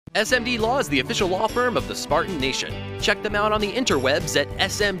SMD Law is the official law firm of the Spartan Nation. Check them out on the interwebs at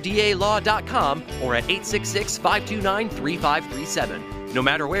smdalaw.com or at 866-529-3537. No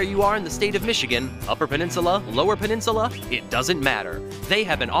matter where you are in the state of Michigan, Upper Peninsula, Lower Peninsula, it doesn't matter. They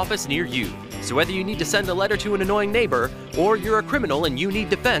have an office near you. So whether you need to send a letter to an annoying neighbor, or you're a criminal and you need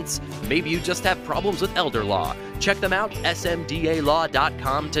defense, maybe you just have problems with elder law, check them out,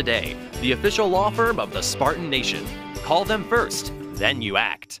 smdalaw.com today. The official law firm of the Spartan Nation. Call them first, then you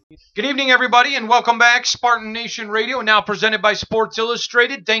act. Good evening, everybody, and welcome back. Spartan Nation Radio, now presented by Sports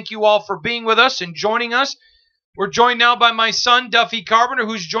Illustrated. Thank you all for being with us and joining us. We're joined now by my son, Duffy Carpenter,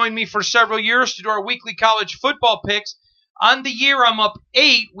 who's joined me for several years to do our weekly college football picks. On the year, I'm up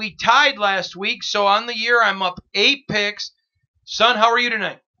 8. We tied last week, so on the year, I'm up 8 picks. Son, how are you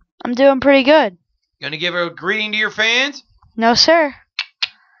tonight? I'm doing pretty good. Going to give a greeting to your fans? No, sir.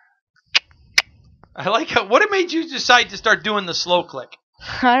 I like how, what made you decide to start doing the slow click?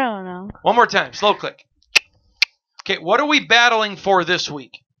 I don't know. One more time, slow click. Okay, what are we battling for this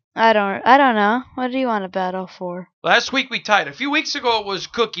week? I don't know. What do you want to battle for? Last week we tied. A few weeks ago it was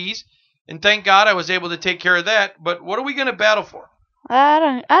cookies, and thank God I was able to take care of that. But what are we going to battle for? I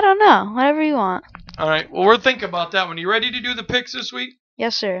don't know. Whatever you want. All right, well, we'll think about that one. You ready to do the picks this week?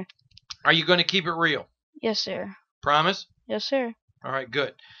 Yes, sir. Are you going to keep it real? Yes, sir. Promise? Yes, sir. All right,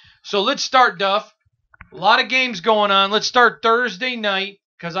 good. So let's start, Duff. A lot of games going on. Let's start Thursday night,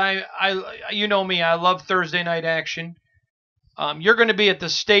 because you know me, I love Thursday night action. You're going to be at the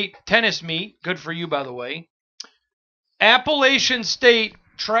state tennis meet. Good for you, by the way. Appalachian State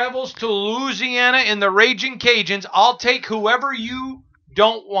travels to Louisiana in the Raging Cajuns. I'll take whoever you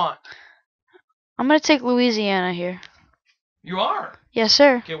don't want. I'm going to take Louisiana here. You are? Yes,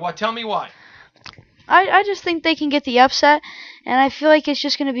 sir. Okay, well, tell me why. I just think they can get the upset, and I feel like it's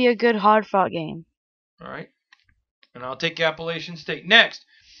just going to be a good, hard-fought game. All right. And I'll take Appalachian State. Next,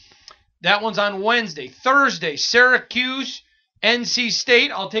 that one's on Wednesday. Thursday, Syracuse, NC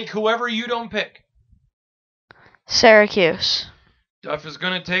State. I'll take whoever you don't pick. Syracuse. Duff is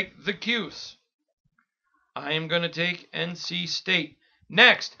going to take the Cuse. I am going to take NC State.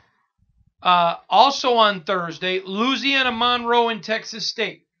 Next, also on Thursday, Louisiana Monroe and Texas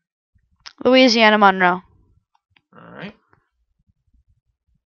State. Louisiana Monroe. All right.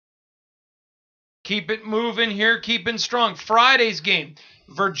 Keep it moving here, keeping strong. Friday's game,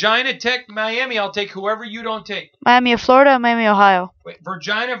 Virginia Tech, Miami. I'll take whoever you don't take. Miami of Florida, Miami, Ohio. Wait,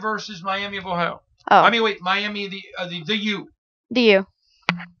 Virginia versus Miami of Ohio. Oh. I mean, wait, Miami, the U. The U.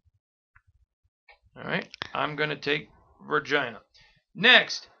 All right, I'm going to take Virginia.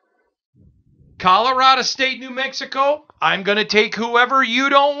 Next, Colorado State, New Mexico. I'm going to take whoever you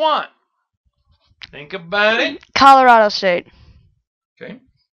don't want. Think about it. Colorado State. Okay.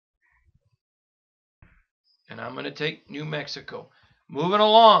 And I'm going to take New Mexico. Moving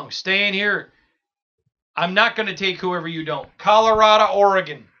along, staying here. I'm not going to take whoever you don't. Colorado,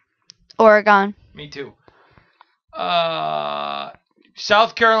 Oregon. Oregon. Me too. South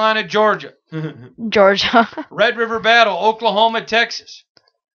Carolina, Georgia. Georgia. Red River Battle, Oklahoma, Texas.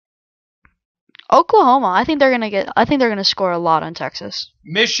 Oklahoma. I think they're gonna score a lot on Texas.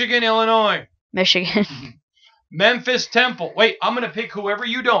 Michigan, Illinois. Michigan. Memphis, Temple. Wait, I'm going to pick whoever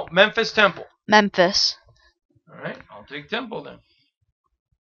you don't. Memphis, Temple. Memphis. All right, I'll take Temple then.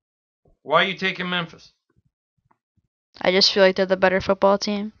 Why are you taking Memphis? I just feel like they're the better football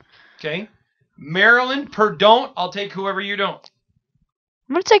team. Okay. Maryland, Purdue. I'll take whoever you don't.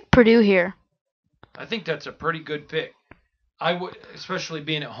 I'm going to take Purdue here. I think that's a pretty good pick. I would, especially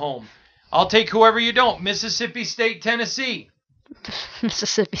being at home. I'll take whoever you don't. Mississippi State, Tennessee.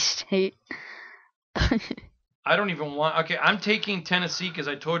 Mississippi State. I don't even want... Okay, I'm taking Tennessee because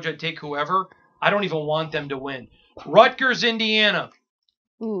I told you I'd take whoever. I don't even want them to win. Rutgers, Indiana.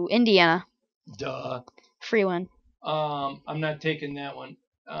 Ooh, Indiana. Duh. Free win. I'm not taking that one.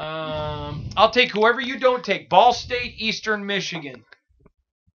 I'll take whoever you don't take. Ball State, Eastern Michigan.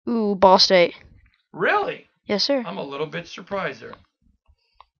 Ooh, Ball State. Really? Yes, sir. I'm a little bit surprised there.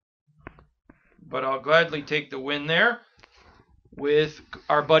 But I'll gladly take the win there with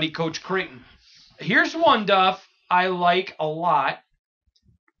our buddy Coach Creighton. Here's one, Duff, I like a lot.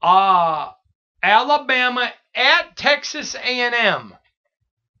 Alabama at Texas A&M.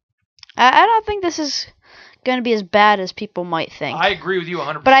 I don't think this is going to be as bad as people might think. I agree with you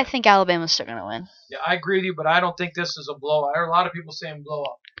 100%. But I think Alabama's still going to win. Yeah, I agree with you, but I don't think this is a blowout. I heard a lot of people saying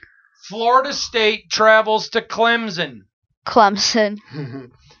blowout. Florida State travels to Clemson. Clemson.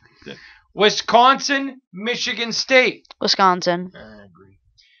 Wisconsin, Michigan State. Wisconsin. I agree.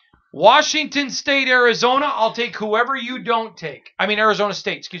 Washington State, Arizona. I'll take whoever you don't take. I mean, Arizona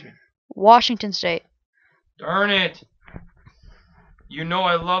State, excuse me. Washington State. Darn it. You know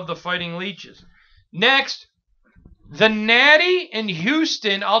I love the Fighting Leeches. Next, the Natty in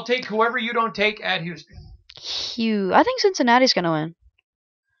Houston. I'll take whoever you don't take at Houston. I think Cincinnati's going to win.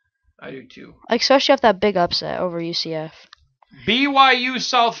 I do too. Especially after that big upset over UCF. BYU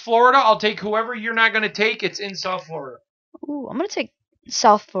South Florida. I'll take whoever you're not going to take. It's in South Florida. Ooh, I'm going to take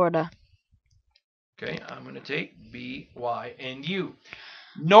South Florida. Okay, I'm going to take BYU.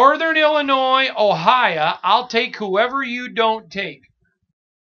 Northern Illinois, Ohio. I'll take whoever you don't take.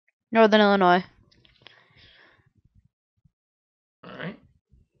 Northern Illinois. All right.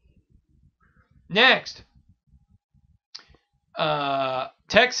 Next.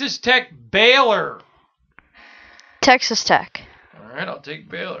 Texas Tech, Baylor. Texas Tech. All right, I'll take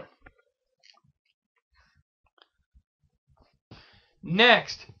Baylor.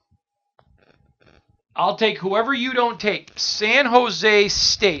 Next. I'll take whoever you don't take. San Jose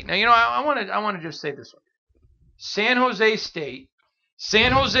State. Now, I want to just say this one. San Jose State.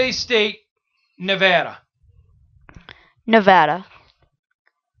 San Jose State, Nevada. Nevada.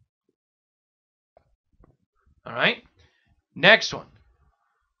 All right. Next one.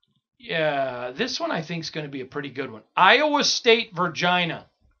 Yeah, this one I think is going to be a pretty good one. Iowa State, Virginia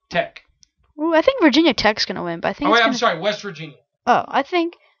Tech. Ooh, I think Virginia Tech's going to win, but I think I'm sorry, West Virginia. Oh, I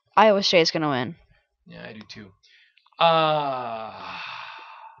think Iowa State's going to win. Yeah, I do too.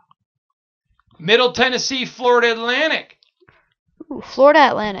 Middle Tennessee, Florida Atlantic. Ooh, Florida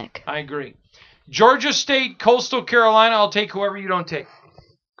Atlantic. I agree. Georgia State, Coastal Carolina. I'll take whoever you don't take.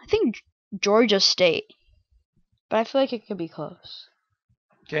 I think Georgia State. But I feel like it could be close.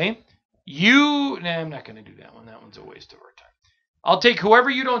 Okay. I'm not going to do that one. That one's a waste of our time. I'll take whoever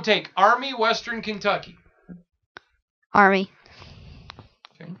you don't take. Army, Western Kentucky. Army.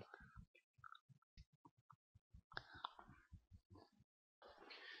 Okay.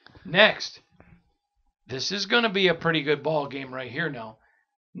 Next. This is going to be a pretty good ball game right here now.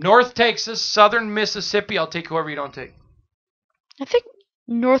 North Texas, Southern Mississippi. I'll take whoever you don't take. I think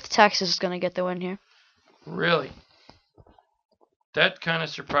North Texas is going to get the win here. Really? That kind of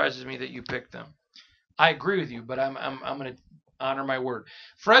surprises me that you picked them. I agree with you, but I'm going to honor my word.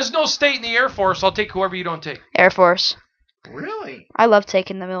 Fresno State and the Air Force. I'll take whoever you don't take. Air Force. Really? I love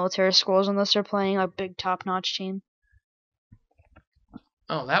taking the military schools unless they're playing a big top-notch team.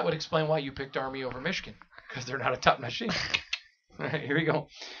 Oh, that would explain why you picked Army over Michigan, because they're not a top-notch team. All right, here we go.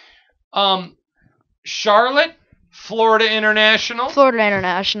 Charlotte, Florida International. Florida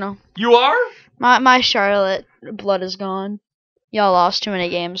International. You are? My Charlotte blood is gone. Y'all lost too many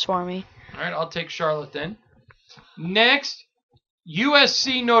games for me. All right, I'll take Charlotte then. Next,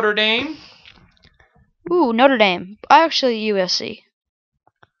 USC Notre Dame. Ooh, Notre Dame. Actually, USC.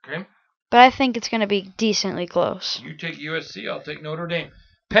 Okay. But I think it's going to be decently close. You take USC, I'll take Notre Dame.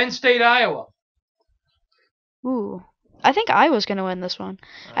 Penn State, Iowa. Ooh. I think Iowa's going to win this one.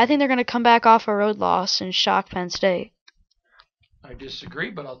 I think they're going to come back off a road loss and shock Penn State. I disagree,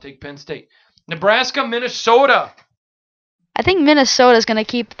 but I'll take Penn State. Nebraska, Minnesota. I think Minnesota's going to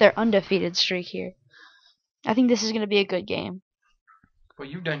keep their undefeated streak here. I think this is going to be a good game. Well,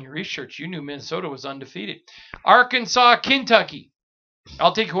 you've done your research. You knew Minnesota was undefeated. Arkansas, Kentucky.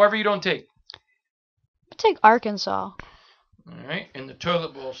 I'll take whoever you don't take. I'll take Arkansas. All right. In the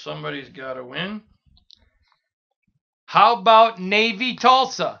toilet bowl, somebody's got to win. How about Navy,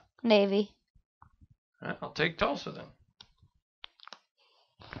 Tulsa? Navy. All right, I'll take Tulsa then.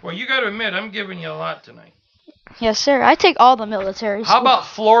 Well, you got to admit, I'm giving you a lot tonight. Yes, sir. I take all the military schools. How about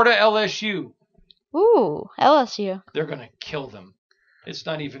Florida, LSU? Ooh, LSU. They're going to kill them. It's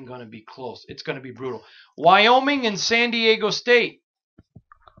not even going to be close. It's going to be brutal. Wyoming and San Diego State.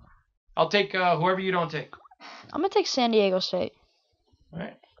 I'll take whoever you don't take. I'm going to take San Diego State. All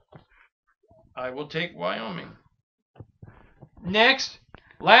right. I will take Wyoming. Next,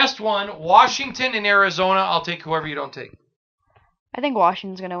 last one, Washington and Arizona. I'll take whoever you don't take. I think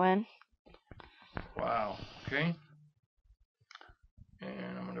Washington's going to win. Wow. Okay.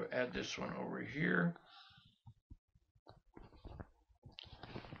 And I'm going to add this one over here.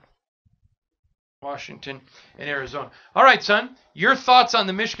 Washington and Arizona. All right, son. Your thoughts on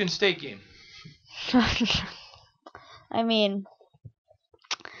the Michigan State game? I mean,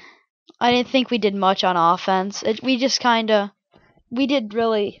 I didn't think we did much on offense. We did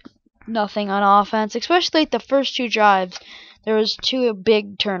really nothing on offense, especially the first two drives. There was two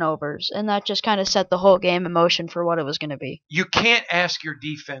big turnovers, and that just kind of set the whole game in motion for what it was going to be. You can't ask your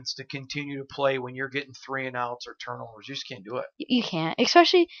defense to continue to play when you're getting 3 and outs or turnovers. You just can't do it. You can't,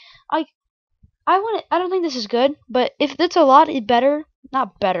 especially I don't think this is good, but if it's a lot better,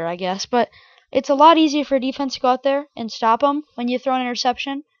 not better, I guess, but it's a lot easier for defense to go out there and stop them when you throw an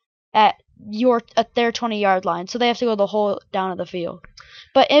interception at at their 20-yard line, so they have to go the whole down of the field.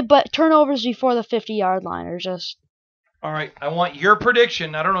 But turnovers before the 50-yard line are just. All right, I want your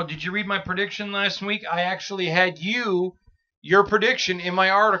prediction. I don't know. Did you read my prediction last week? I actually had your prediction in my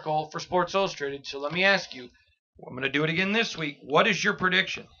article for Sports Illustrated. So let me ask you. I'm going to do it again this week. What is your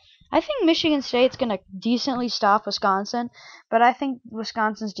prediction? I think Michigan State's going to decently stop Wisconsin, but I think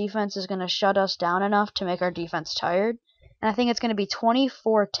Wisconsin's defense is going to shut us down enough to make our defense tired. And I think it's going to be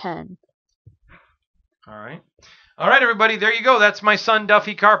 24-10. All right. All right, everybody. There you go. That's my son,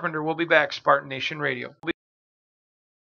 Duffy Carpenter. We'll be back. Spartan Nation Radio.